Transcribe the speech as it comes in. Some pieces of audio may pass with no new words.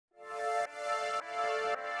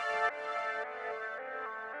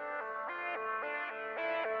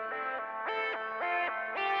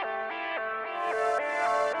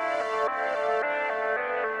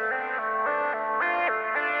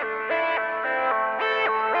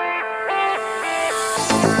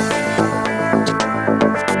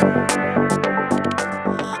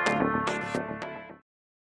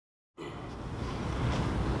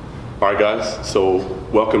All right, guys, so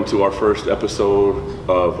welcome to our first episode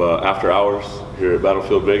of After Hours here at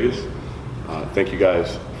Battlefield Vegas. Thank you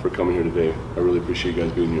guys for coming here today. I really appreciate you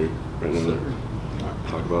guys being here right now to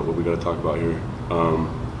talk about what we got to talk about here.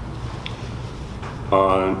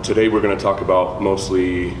 Today we're going to talk about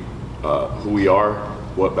mostly who we are,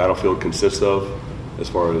 what Battlefield consists of, as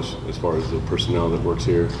far as the personnel that works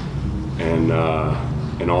here, and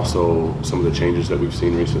also some of the changes that we've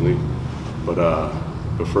seen recently. But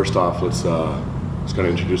first off, let's kind of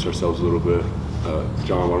introduce ourselves a little bit.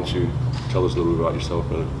 John, why don't you tell us a little bit about yourself,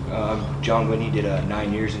 brother? John Whitney did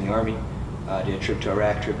 9 years in the Army. Did a trip to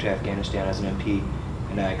Iraq, trip to Afghanistan as an MP,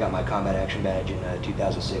 and I got my combat action badge in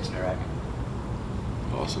 2006 in Iraq.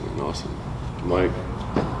 Awesome, man, awesome. Mike?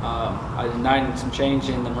 I did 9 and some change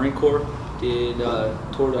in the Marine Corps. Did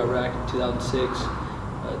tour to Iraq in 2006,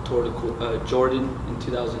 tour to Jordan in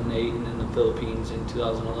 2008, and then the Philippines in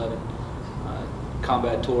 2011.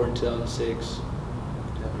 Combat tour in 2006.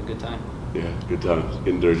 Having a good time. Yeah, good time.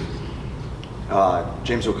 Getting dirty.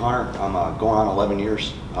 James O'Connor. I'm going on 11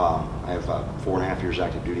 years. I have 4.5 years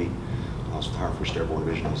active duty. I was with the 101st Airborne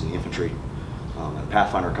Division. I was in the infantry. At a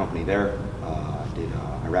Pathfinder company there. I did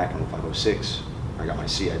Iraq in 0506. I got my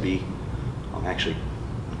CIB. Actually,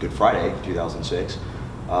 Good Friday, 2006.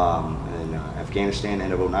 And Afghanistan,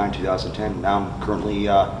 end of 09, 2010. Now I'm currently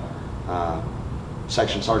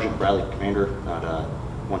Section Sergeant, Bradley Commander at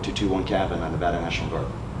 1221 Cav in Nevada National Guard.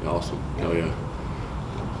 Awesome. Hell yeah.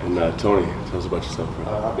 And Tony, tell us about yourself, bro.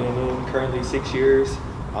 I've been in currently 6 years.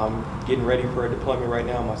 I'm getting ready for a deployment right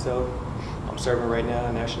now myself. I'm serving right now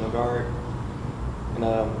in National Guard. And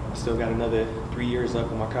I still got another 3 years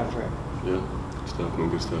left on my contract. Yeah, good stuff, man,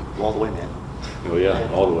 good stuff. Go all the way, man. Oh yeah,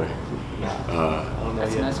 all the way.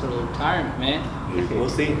 That's a nice little retirement, man. We'll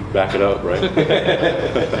see. Back it up, right?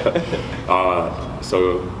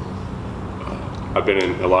 I've been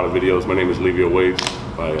in a lot of videos. My name is Livio.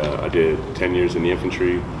 I did 10 years in the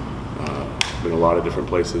infantry. Been a lot of different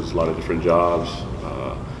places, a lot of different jobs.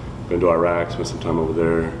 Been to Iraq, spent some time over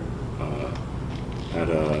there.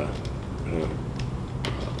 Had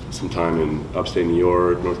some time in upstate New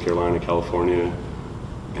York, North Carolina, California,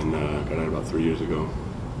 and got out about 3 years ago.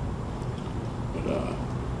 But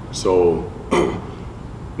so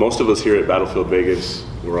most of us here at Battlefield Vegas,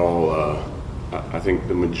 we're all, I think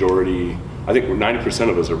the majority, I think 90%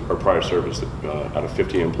 of us are prior service. Out of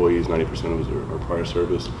 50 employees, 90% of us are prior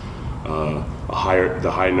service.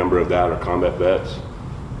 The high number of that are combat vets,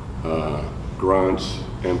 grunts,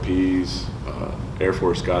 MPs, Air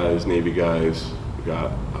Force guys, Navy guys. We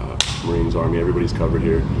got Marines, Army, everybody's covered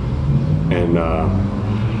here. And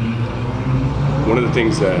one of the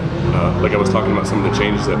things that, like I was talking about some of the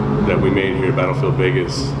changes that we made here at Battlefield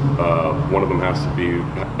Vegas, one of them has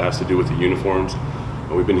to do with the uniforms.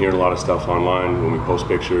 We've been hearing a lot of stuff online when we post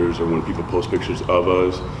pictures or when people post pictures of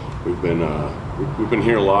us. We've been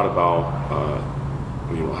hearing a lot about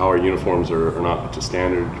how our uniforms are not up to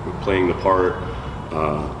standard, playing the part.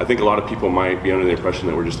 I think a lot of people might be under the impression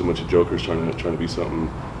that we're just a bunch of jokers trying to be something,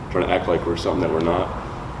 trying to act like we're something that we're not.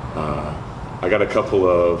 I got a couple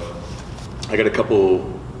of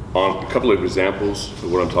examples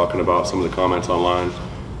of what I'm talking about, some of the comments online,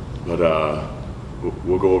 but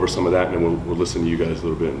we'll go over some of that, and then we'll listen to you guys a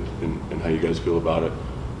little bit and how you guys feel about it.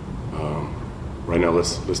 Right now,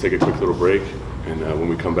 let's take a quick little break, and when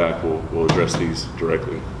we come back, we'll address these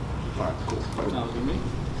directly. All right, cool. Sounds good to me.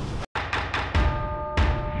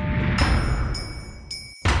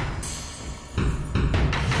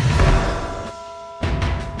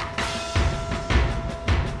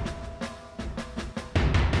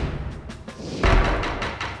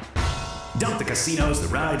 Dump the casinos, the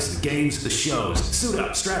rides, the games, the shows. Suit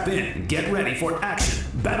up, strap in, and get ready for action.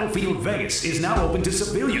 Battlefield Vegas is now open to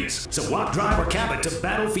civilians. So walk, drive, or cab it to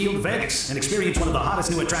Battlefield Vegas and experience one of the hottest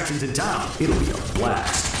new attractions in town. It'll be a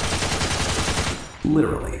blast.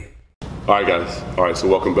 Literally. All right, guys. All right, so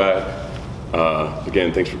welcome back.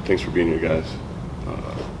 Again, thanks for being here, guys.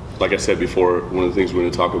 Like I said before, one of the things we're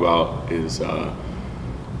going to talk about is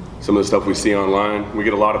some of the stuff we see online. We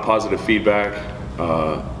get a lot of positive feedback.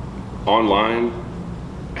 Online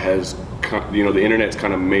has, the internet's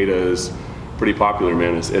kind of made us pretty popular,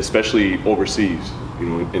 man, especially overseas.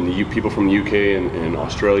 People from the UK and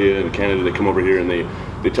Australia and Canada, they come over here and they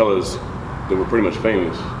tell us that we're pretty much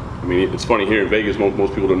famous. I mean, it's funny, here in Vegas,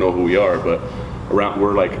 most people don't know who we are, but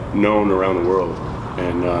we're like known around the world.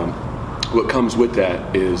 And what comes with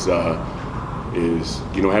that is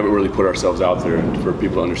haven't really put ourselves out there for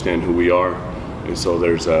people to understand who we are. And so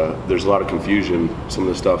there's a lot of confusion. Some of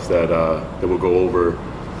the stuff that we'll go over.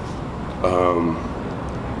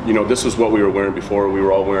 This was what we were wearing before. We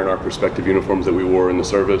were all wearing our respective uniforms that we wore in the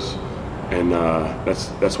service. and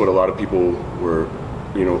that's what a lot of people were.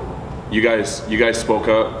 You know, you guys spoke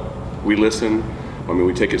up. We listen. I mean,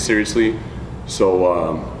 we take it seriously.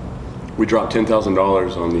 So we dropped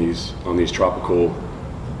 $10,000 on these tropical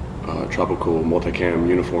multicam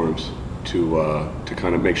uniforms to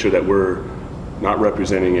kind of make sure that we're not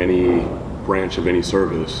representing any branch of any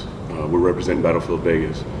service. We're representing Battlefield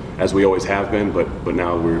Vegas, as we always have been, but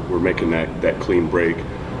now we're making that clean break.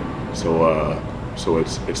 So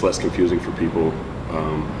it's less confusing for people.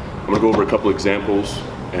 I'm gonna go over a couple examples,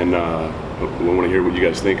 and we want to hear what you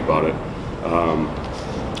guys think about it.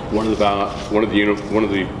 One of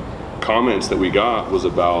the comments that we got was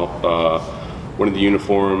about one of the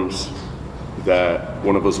uniforms that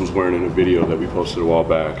one of us was wearing in a video that we posted a while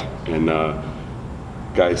back, and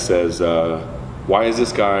guy says, why is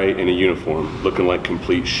this guy in a uniform looking like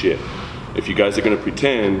complete shit? If you guys are going to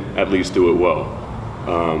pretend, at least do it well.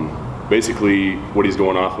 Basically, what he's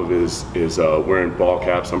going off of is wearing ball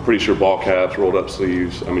caps. I'm pretty sure ball caps, rolled up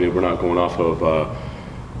sleeves. I mean, we're not going off of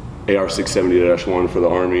AR 670-1 for the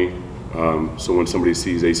Army. So when somebody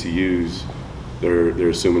sees ACUs, they're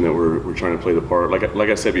assuming that we're trying to play the part. Like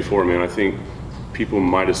I said before, man, I think people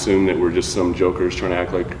might assume that we're just some jokers trying to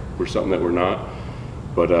act like we're something that we're not.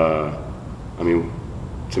 But I mean,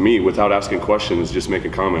 to me, without asking questions, just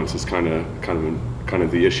making comments is kind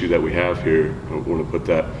of the issue that we have here. I want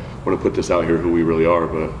to put this out here, who we really are.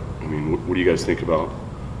 But I mean, what do you guys think about?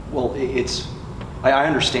 Well, I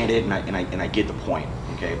understand it, and I get the point.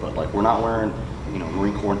 Okay, but like, we're not wearing, you know,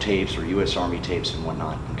 Marine Corps tapes or U.S. Army tapes and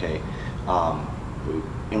whatnot. Okay,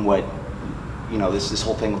 and what, you know, this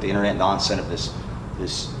whole thing with the internet and the onset of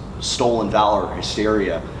this stolen valor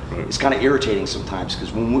hysteria, right, is kind of irritating sometimes,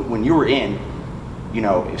 because when you were in, you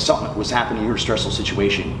know, if something was happening, you were in a stressful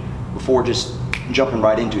situation, before just jumping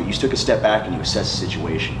right into it, you took a step back and you assess the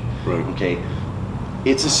situation. Right. Okay,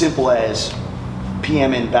 it's as simple as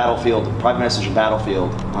PM in Battlefield, private message in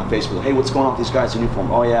Battlefield on Facebook. Hey, what's going on with these guys in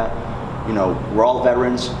uniform? Oh yeah, you know, we're all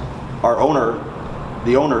veterans. Our owner,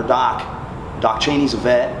 the owner, Doc Cheney's a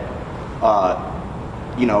vet.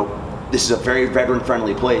 You know, this is a very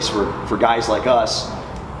veteran-friendly place for guys like us,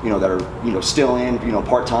 you know, that are, you know, still in, you know,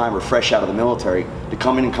 part-time or fresh out of the military, to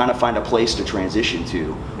come in and kind of find a place to transition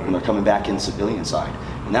to when they're coming back in the civilian side.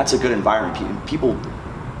 And that's a good environment. People,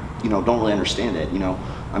 you know, don't really understand it. You know,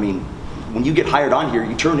 I mean, when you get hired on here,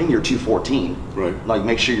 you turn in your 214. Right. Like,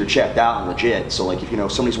 make sure you're checked out and legit. So like, if, you know,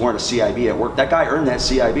 somebody's wearing a CIB at work, that guy earned that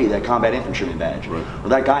CIB, that combat infantryman badge. Right. Or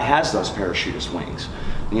that guy has those parachutist wings.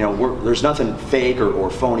 You know, there's nothing fake or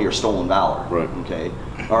phony or stolen valor. Right. Okay.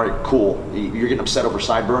 All right. Cool. You're getting upset over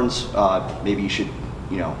sideburns. Maybe you should,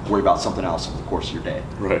 you know, worry about something else over the course of your day.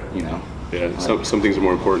 Right. You know. Yeah. Some things are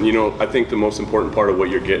more important. You know, I think the most important part of what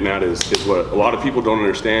you're getting at is what a lot of people don't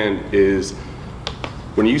understand is,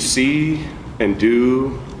 when you see and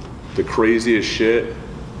do the craziest shit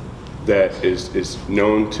that is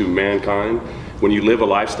known to mankind, when you live a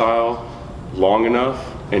lifestyle long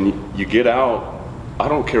enough and you get out, I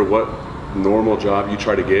don't care what normal job you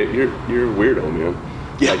try to get, you're a weirdo, man.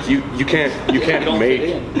 Yeah. Like you can't you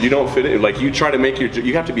don't fit in. Like, you try to make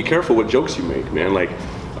you have to be careful what jokes you make, man. Like,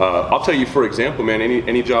 I'll tell you, for example, man,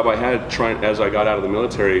 any job I had as I got out of the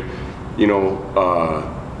military, you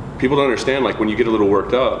know, people don't understand, like, when you get a little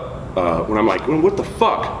worked up, when I'm like, what the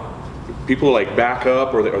fuck? People like back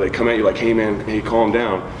up, or they come at you like, hey man, hey, calm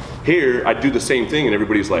down. Here, I do the same thing and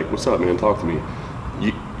everybody's like, what's up, man, talk to me.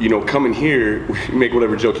 You know, come in here, you make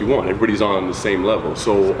whatever joke you want. Everybody's on the same level.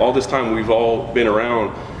 So all this time we've all been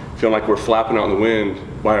around feeling like we're flapping out in the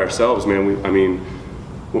wind by ourselves, man. I mean,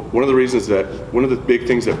 one of the big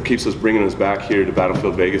things that keeps us bringing us back here to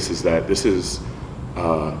Battlefield Vegas is that this is,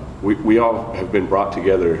 we all have been brought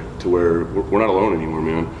together to where we're not alone anymore,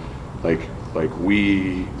 man. Like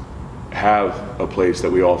we have a place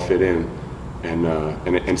that we all fit in, and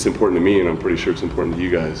it's important to me, and I'm pretty sure it's important to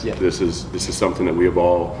you guys. Yeah. This is something that we have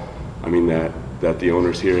all, I mean, that the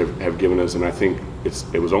owners here have given us, and I think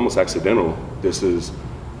it was almost accidental. This is,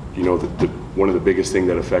 you know, one of the biggest things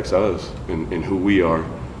that affects us and who we are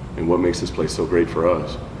and what makes this place so great for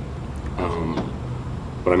us.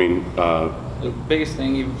 But I mean, the biggest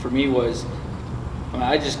thing even for me was, I mean,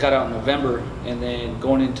 I just got out in November, and then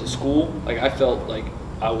going into school, like, I felt like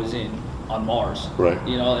I was on Mars. Right.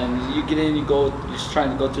 You know, and you get in, you're just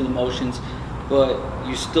trying to go through the motions, but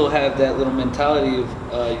you still have that little mentality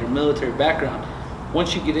of your military background.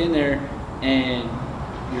 Once you get in there and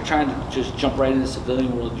you're trying to just jump right into the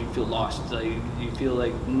civilian world, you feel lost. Like, you feel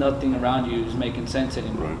like nothing around you is making sense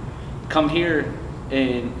anymore. Right. Come here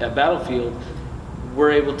at Battlefield,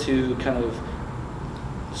 we're able to kind of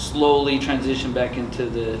slowly transition back into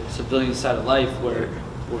the civilian side of life, where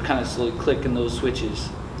we're kind of slowly clicking those switches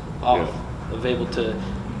off of able to,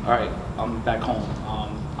 all right, I'm back home,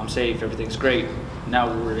 I'm safe, everything's great. Now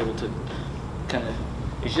we're able to kind of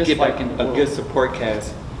It's just get like back in the a world. good support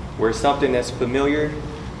cast, where it's something that's familiar,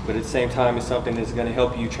 but at the same time it's something that's going to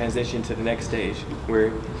help you transition to the next stage,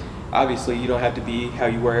 where obviously you don't have to be how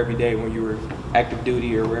you were every day when you were active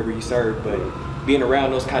duty or wherever you served, but being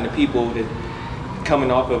around those kind of people that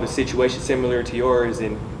coming off of a situation similar to yours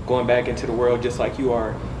and going back into the world just like you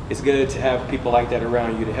are, it's good to have people like that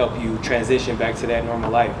around you to help you transition back to that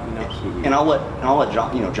normal life, you know. Absolutely. And I'll let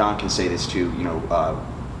John, John can say this too,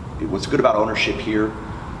 what's good about ownership here,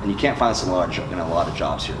 and you can't find this in a lot of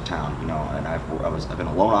jobs here in town, and I've been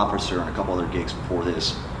a loan officer and a couple other gigs before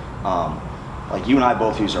this. Like you and I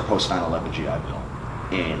both use our post 9/11 GI Bill,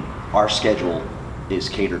 and our schedule is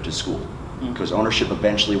catered to school, because ownership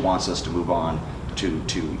eventually wants us to move on to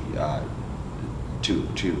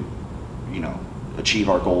achieve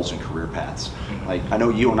our goals and career paths. Like I know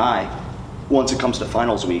you and I, once it comes to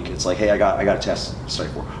finals week, it's like, hey, I got a test to study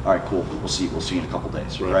for. All right, cool. We'll see you in a couple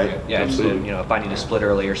days, right? Yeah, Absolutely. if I need to split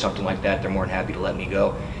early or something like that, they're more than happy to let me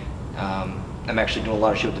go. I'm actually doing a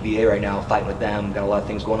lot of shit with the VA right now, fighting with them, got a lot of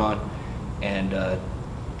things going on, and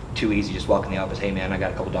too easy just walk in the office, hey man, I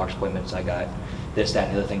got a couple doctor's appointments, I got this, that,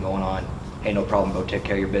 and the other thing going on. Hey, no problem, go take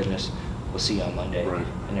care of your business. We'll see you on Monday. Right.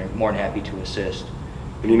 And they're more than happy to assist.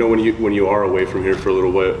 And when you are away from here for a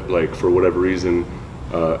little while, like for whatever reason,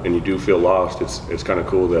 and you do feel lost, it's kind of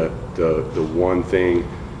cool that the one thing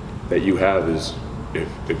that you have is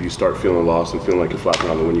if you start feeling lost and feeling like you're flapping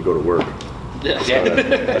around when you go to work.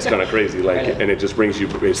 That's kind of crazy. Like, and it just brings you,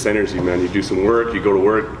 it centers you, man. You do some work, you go to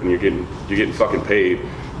work, and you're getting fucking paid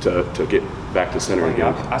to get back to center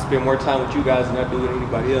again. I spend more time with you guys than I do with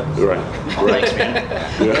anybody else. Right. Thanks, man.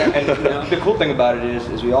 And the cool thing about it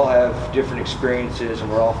is we all have different experiences,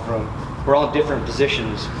 and we're all in different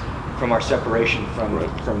positions from our separation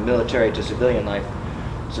from military to civilian life.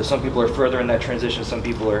 So some people are further in that transition, some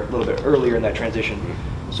people are a little bit earlier in that transition.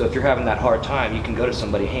 So if you're having that hard time, you can go to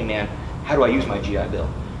somebody, hey man, how do I use my GI Bill?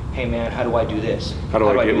 Hey man, how do I do this? How do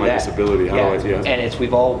I get my that? disability? And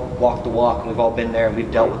we've all walked the walk, and we've all been there, and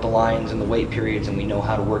we've dealt with the lines and the wait periods, and we know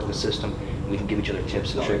how to work the system. And we can give each other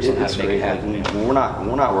tips and tricks on how to make it happen. When we're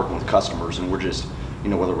not working with customers, and we're just,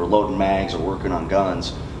 whether we're loading mags or working on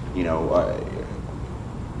guns,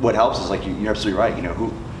 what helps is, like, you're absolutely right.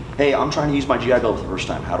 Hey, I'm trying to use my GI Bill for the first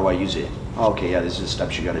time. How do I use it? Oh, okay, yeah, this is the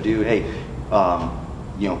steps you got to do. Hey,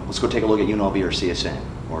 let's go take a look at UNLV or CSN,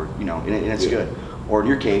 or and it's good. Or in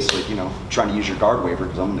your case, like trying to use your guard waiver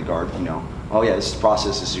because I'm in the guard. Oh yeah, this is the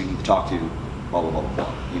process. This is who you need to talk to. Blah blah blah blah.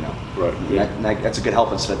 Right. And that's a good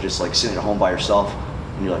help instead of just like sitting at home by yourself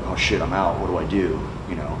and you're like, oh shit, I'm out. What do I do?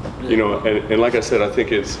 And like I said, I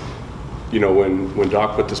think it's, when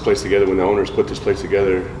Doc put this place together, when the owners put this place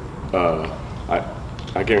together,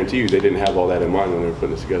 I guarantee you they didn't have all that in mind when they were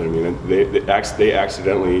putting this together. I mean, they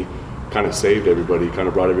accidentally kind of saved everybody, kind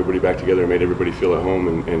of brought everybody back together and made everybody feel at home,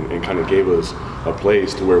 and kind of gave us a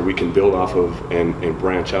place to where we can build off of and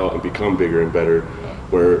branch out and become bigger and better.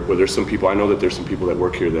 Where there's some people, I know that there's some people that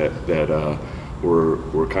work here that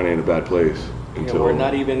were kind of in a bad place. Or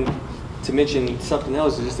not even to mention something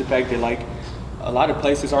else, is just the fact that, like, a lot of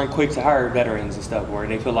places aren't quick to hire veterans and stuff, where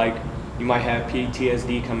they feel like you might have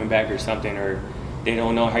PTSD coming back or something, or they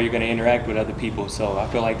don't know how you're going to interact with other people. So I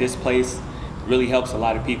feel like this place really helps a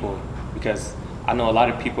lot of people, because I know a lot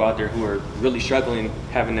of people out there who are really struggling,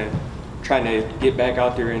 trying to get back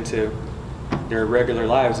out there into their regular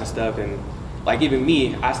lives and stuff. And like, even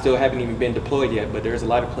me, I still haven't even been deployed yet, but there's a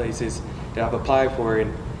lot of places that I've applied for,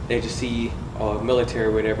 and they just see military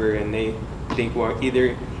or whatever, and they think, well,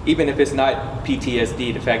 even if it's not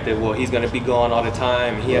PTSD, the fact that, well, he's going to be gone all the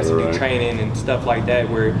time, and he has to do training and stuff like that,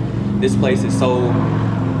 where this place is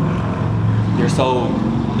they're so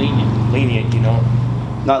lenient,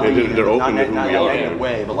 Not lenient, they're open, not in a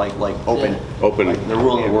way, but like open. Open. Like, they're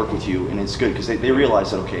willing to work with you, and it's good because they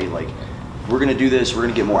realize that, okay, like, we're going to do this, we're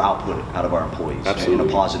going to get more output out of our employees. Absolutely. In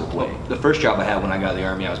a positive way. The first job I had when I got out of the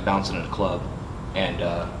Army, I was bouncing in a club, and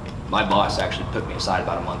my boss actually took me aside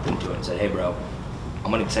about a month into it and said, hey bro, I'm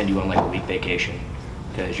going to send you on like a week vacation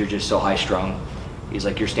because you're just so high strung. He's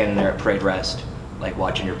like, you're standing there at parade rest, like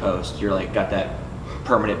watching your post. You're like, got that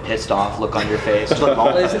permanent pissed off look on your face. Isn't that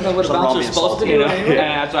what a bouncer's supposed to do?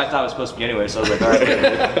 Yeah, that's what I thought it was supposed to be anyway. So I was like, all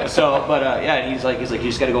right. So, but yeah, and he's like, you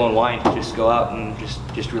just got to go and whine. Just go out and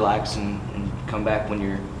just relax and come back when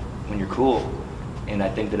you're cool. And I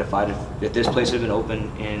think that if this place had been open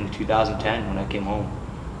in 2010 when I came home,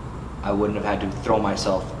 I wouldn't have had to throw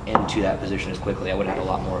myself into that position as quickly. I would have had a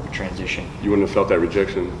lot more of a transition. You wouldn't have felt that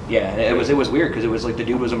rejection. Yeah, it was weird because it was like the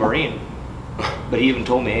dude was a Marine. But he even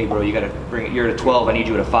told me, hey, bro, you got to bring it. You're at a 12. I need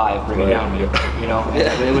you at a 5. Bring it down. You know,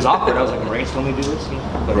 it was awkward. I was like, Marines told me to do this. You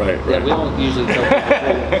know? But, Right. Yeah, we don't usually tell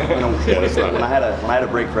people. When I had a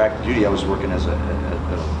break for active duty, I was working as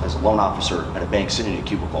a loan officer at a bank, sitting in a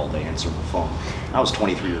cubicle all day, answering the phone. I was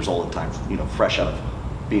 23 years old at the time, you know, fresh out of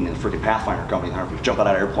being in the freaking Pathfinder company. I was jumping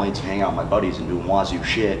out of airplanes and hanging out with my buddies and doing wazoo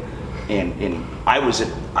shit. And I was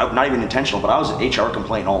not even intentional, but I was at HR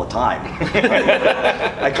complaining all the time.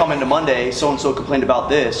 I come into Monday, so-and-so complained about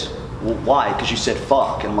this. Well, why? Because you said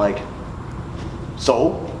fuck. And I'm like,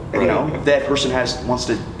 so? You know, if that person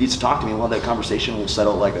needs to talk to me, well, that conversation will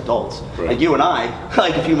settle like adults. Right. Like you and I,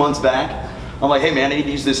 like a few months back, I'm like, hey man, I need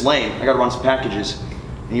to use this lane. I got to run some packages.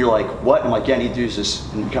 And you're like, what? I'm like, yeah, I need to use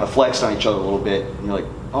this. And we kind of flexed on each other a little bit. And you're like,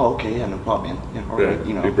 oh, okay, yeah, no problem, man. Yeah, all right,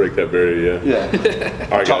 you know. You break that barrier, Yeah.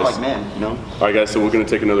 All right, Talk guys. like men, you know. All right, guys. So we're gonna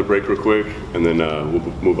take another break real quick, and then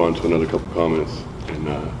we'll move on to another couple comments, and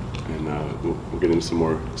we'll get into some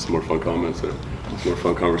more fun comments and some more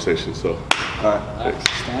fun conversations. So, All right.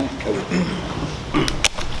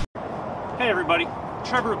 Hey everybody,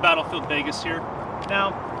 Trevor of Battlefield Vegas here.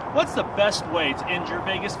 Now, what's the best way to end your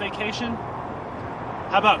Vegas vacation?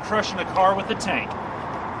 How about crushing a car with a tank?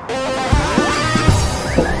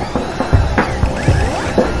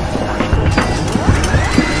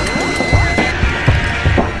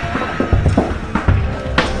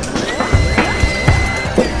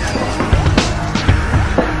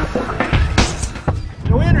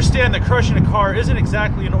 Now, we understand that crushing a car isn't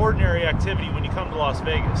exactly an ordinary activity when you come to Las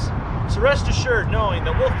Vegas. So rest assured knowing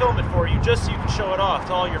that we'll film it for you just so you can show it off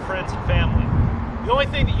to all your friends and family. The only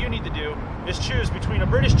thing that you need to do is choose between a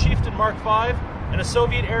British Chieftain Mark V and a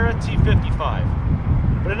Soviet-era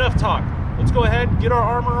T-55. But enough talk. Let's go ahead, get our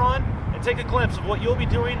armor on, and take a glimpse of what you'll be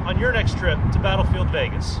doing on your next trip to Battlefield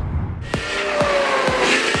Vegas.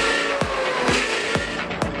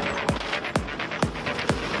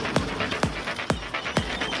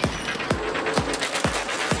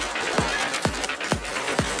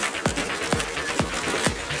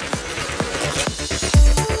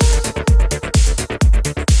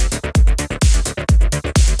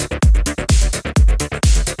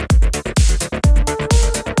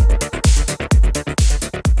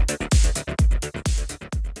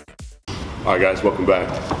 all right, guys, welcome back.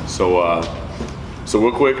 So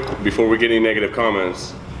real quick, before we get any negative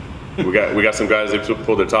comments, we got some guys that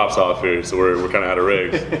pulled their tops off here, so we're kind of out of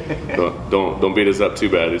rigs. Don't beat us up too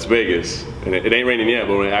bad. It's Vegas, and it ain't raining yet,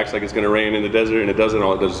 but when it acts like it's gonna rain in the desert and it doesn't,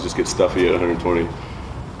 all it does is just get stuffy at 120.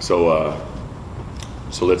 So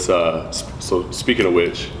speaking of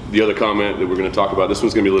which, the other comment that we're gonna talk about, this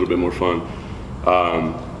one's gonna be a little bit more fun.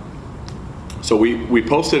 So we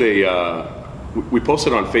posted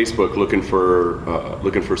on Facebook looking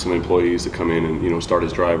for some employees to come in and start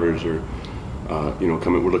as drivers or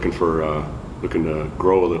come in. We're looking to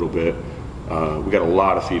grow a little bit. We got a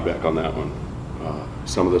lot of feedback on that one.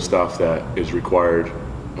 Some of the stuff that is required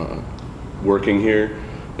working here,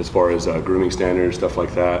 as far as grooming standards, stuff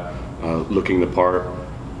like that, looking the part.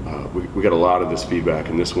 We got a lot of this feedback,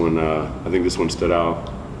 and this one, I think this one stood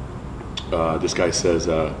out. This guy says,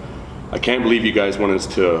 I can't believe you guys want us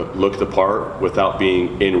to look the part without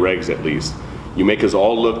being in regs at least. You make us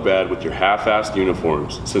all look bad with your half-assed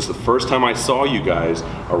uniforms. Since the first time I saw you guys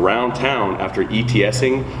around town after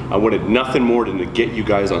ETSing, I wanted nothing more than to get you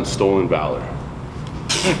guys on stolen Valor.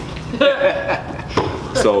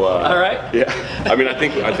 So, all right. Yeah, I mean, I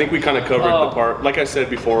think we kind of covered the part. Like I said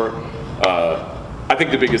before, I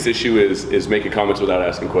think the biggest issue is making comments without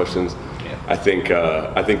asking questions. Yeah. I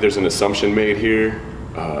think there's an assumption made here.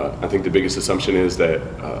 I think the biggest assumption is that,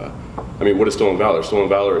 what is stolen valor? Stolen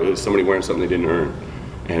valor is somebody wearing something they didn't earn.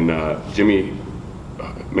 And Jimmy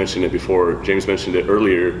mentioned it before, James mentioned it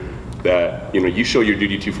earlier, that you show your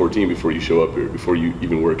duty 214 before you show up here, before you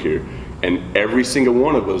even work here. And every single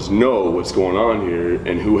one of us know what's going on here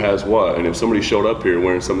and who has what. And if somebody showed up here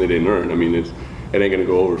wearing something they didn't earn, it ain't gonna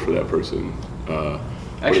go over for that person. I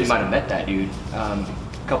actually might have met that dude.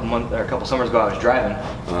 A couple summers ago, I was driving,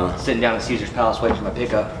 sitting down at Caesar's Palace waiting for my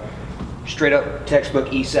pickup. Straight up textbook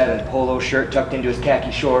E7 polo shirt tucked into his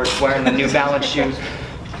khaki shorts, wearing the New Balance shoes.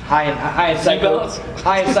 High and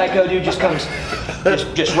psycho dude just comes,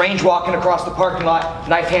 just range walking across the parking lot,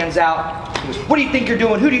 knife hands out. He goes, "What do you think you're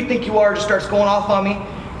doing? Who do you think you are?" Just starts going off on me,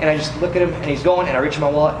 and I just look at him, and he's going, and I reach in my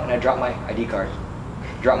wallet, and I drop my ID card,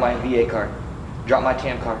 drop my VA card, drop my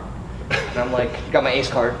TAM card, and I'm like, got my ACE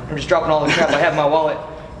card. I'm just dropping all the crap I have in my wallet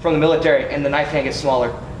from the military, and the knife hand gets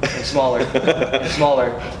smaller and smaller and smaller.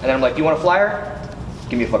 And then I'm like, "Do you want a flyer?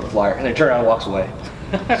 Give me a fucking flyer." And then turns around and walks away.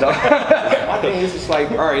 So I think it's just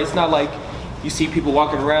like, all right, it's not like you see people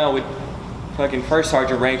walking around with fucking first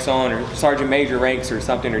sergeant ranks on, or sergeant major ranks or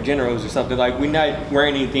something, or generals or something. Like, we're not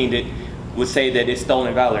wearing anything that would say that it's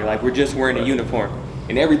stolen valor. Like, we're just wearing a uniform.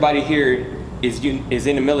 And everybody here is in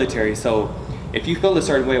the military. So if you feel a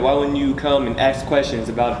certain way, why wouldn't you come and ask questions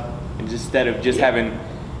about it instead of just having,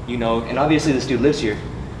 you know. And obviously this dude lives here.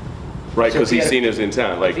 Right, because So he's seen us in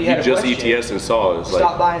town. Like, you just ETS and saw us.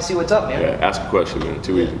 Stop by and see what's up, man. Yeah, ask a question, man.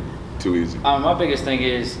 Too easy. Too easy. My biggest thing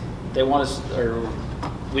is they want us, or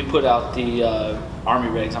we put out the Army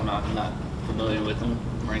regs. I'm not familiar with them,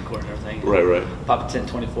 Marine Corps and everything. Right. Papa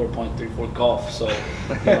 1024.34 golf. So,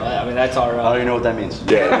 I mean, that's our. I don't even know what that means.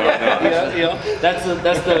 Yeah, that's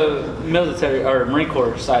the military or Marine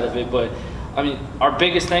Corps side of it. But I mean, our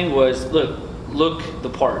biggest thing was look the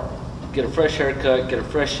part, get a fresh haircut, get a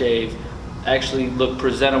fresh shave, actually look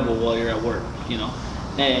presentable while you're at work.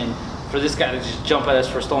 And for this guy to just jump at us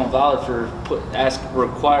for stolen valor for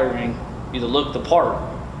requiring you to look the part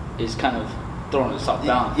is kind of throwing us off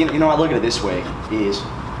balance. I look at it this way: is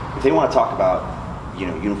if they want to talk about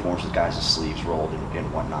uniforms with guys' sleeves rolled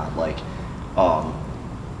and whatnot, like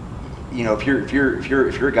if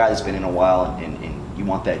you're a guy that's been in a while and you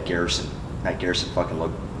want that garrison fucking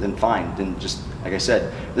look, then fine. Then just like I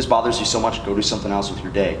said, if this bothers you so much, go do something else with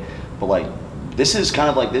your day. But like, this is kind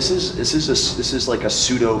of like this is like a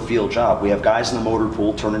pseudo field job. We have guys in the motor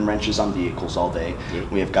pool turning wrenches on vehicles all day. Yeah.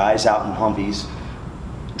 We have guys out in Humvees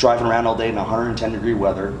driving around all day in 110-degree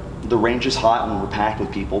weather. The range is hot and we're packed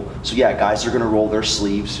with people. So yeah, guys are going to roll their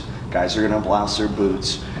sleeves. Guys are going to blouse their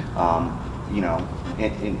boots, and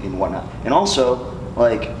whatnot. And also,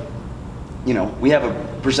 like, we have a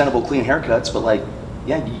presentable, clean haircuts, but like,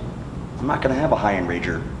 yeah, I'm not going to have a high-end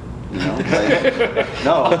Ranger. No,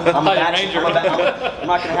 I'm a bachelor. I'm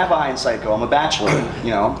not going to have a high-end Psycho. I'm a bachelor.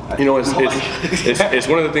 It's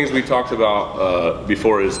one of the things we talked about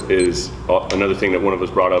before. Is another thing that one of us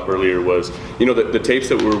brought up earlier was the tapes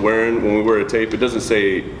that we're wearing. When we wear a tape, it doesn't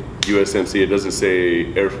say USMC, it doesn't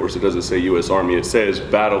say Air Force, it doesn't say U.S. Army. It says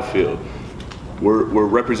Battlefield. We're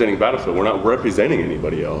representing Battlefield. We're not representing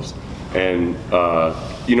anybody else. And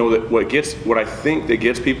what I think that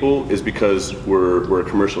gets people is because we're a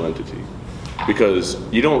commercial entity. Because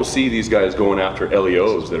you don't see these guys going after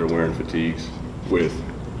LEOs that are wearing fatigues with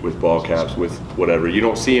ball caps, with whatever. You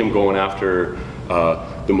don't see them going after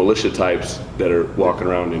the militia types that are walking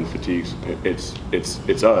around in fatigues. It's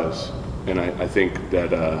us, and I think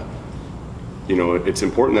that it's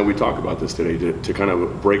important that we talk about this today to kind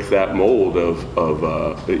of break that mold of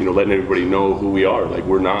letting everybody know who we are. Like,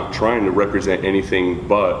 we're not trying to represent anything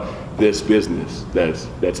but this business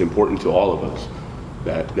that's important to all of us,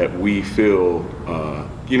 that we feel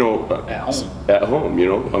at home.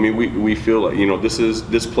 I mean, we feel like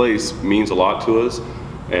this place means a lot to us,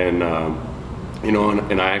 and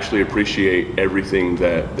and I actually appreciate everything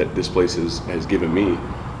that this place has given me.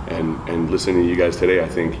 And listening to you guys today, I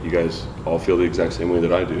think you guys all feel the exact same way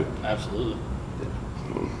that I do. Absolutely.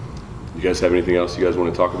 You guys have anything else you guys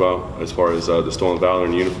want to talk about as far as the stolen valor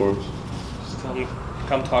and uniforms? Just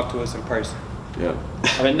come talk to us in person. Yeah.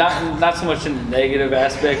 I mean, not so much in the negative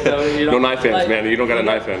aspect though. No knife hands, man. You don't got a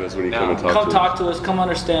knife hand us when you come and talk to us. Come talk to us. Come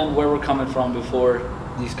understand where we're coming from before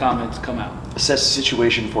these comments come out. Assess the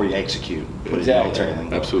situation before you execute. Put it in military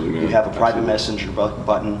lingo. Absolutely, man. You have a private messenger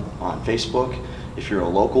button on Facebook. If you're a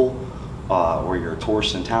local or you're a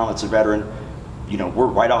tourist in town that's a veteran, we're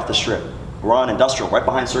right off the strip. We're on Industrial, right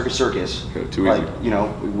behind Circus Circus. Okay, too easy.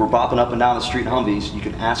 We're bopping up and down the street in Humvees. You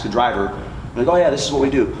can ask a driver, like, oh yeah, this is what we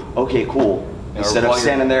do. Okay, cool. Instead of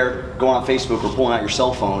standing there, going on Facebook or pulling out your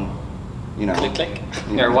cell phone, Click, click.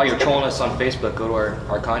 Or while you're trolling us on Facebook, go to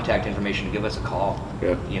our contact information and give us a call.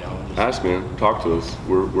 Yeah. Ask, man. Talk to us.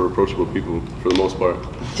 We're approachable people for the most part.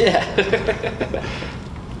 Yeah.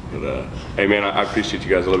 But, hey, man, I appreciate you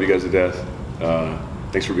guys. I love you guys to death.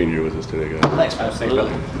 Thanks for being here with us today, guys. Thanks,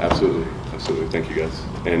 man. Absolutely. Thank you, guys.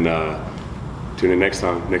 And tune in next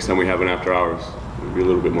time. Next time we have an after hours. We'll be a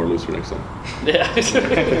little bit more looser next time. Yeah.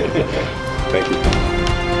 Thank you.